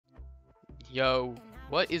Yo,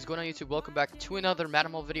 what is going on YouTube? Welcome back to another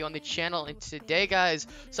Madden video on the channel. And today, guys,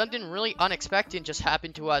 something really unexpected just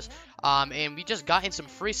happened to us. And we just got in some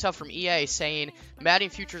free stuff from EA saying Madden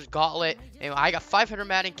Futures Gauntlet. And I got 500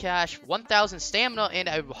 Madden cash, 1,000 stamina, and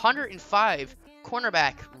a 105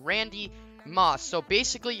 cornerback Randy Moss. So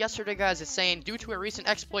basically, yesterday, guys, it's saying due to a recent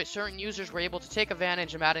exploit, certain users were able to take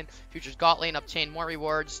advantage of Madden Futures Gauntlet and obtain more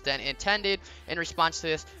rewards than intended. In response to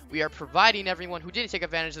this, we are providing everyone who didn't take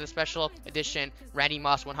advantage of the special edition Randy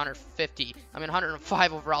Moss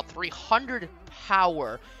 105 overall, 300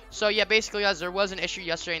 power. So yeah, basically, guys, there was an issue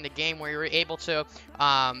yesterday in the game where you were able to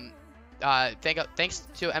thanks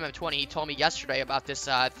to MM20, he told me yesterday about this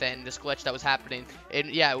this glitch that was happening. And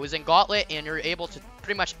yeah, it was in Gauntlet, and you're able to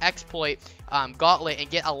pretty much exploit Gauntlet and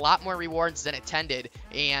get a lot more rewards than intended.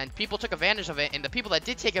 And people took advantage of it, and the people that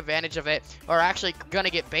did take advantage of it are actually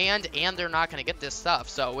gonna get banned, and they're not gonna get this stuff.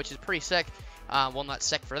 So, which is pretty sick. Well, not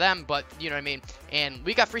sick for them, but you know what I mean. And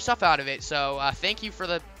we got free stuff out of it. So thank you for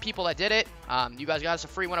the people that did it. You guys got us a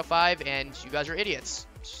free 105, and you guys are idiots.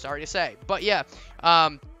 Sorry to say, but yeah.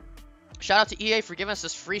 Shout out to EA for giving us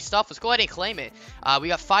this free stuff. Let's go ahead and claim it. We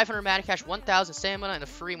got 500 Madden cash, 1,000 stamina, and a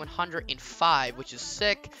free 105, which is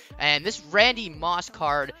sick. And this Randy Moss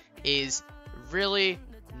card is really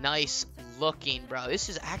nice looking, bro. This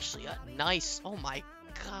is actually a nice, oh my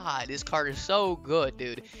God, this card is so good,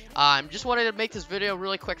 dude. Just wanted to make this video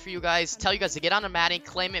really quick for you guys. Tell you guys to get on the Madden,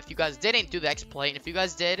 claim it if you guys didn't do the exploit. And if you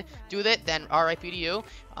guys did do it, then RIP to you.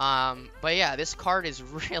 But yeah, this card is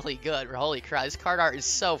really good. Holy crap, this card art is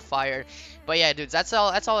so fire. But yeah, dudes, that's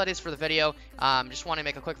all it is for the video. Just want to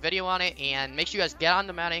make a quick video on it, and make sure you guys get on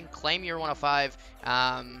the Madden, claim your 105,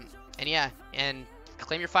 and yeah, and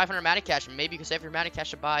claim your 500 Madden cash, and maybe you can save your Madden cash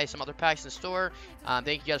to buy some other packs in the store.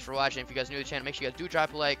 Thank you guys for watching. If you guys are new to the channel, make sure you guys do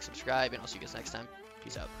drop a like, subscribe, and I'll see you guys next time.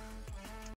 Peace out.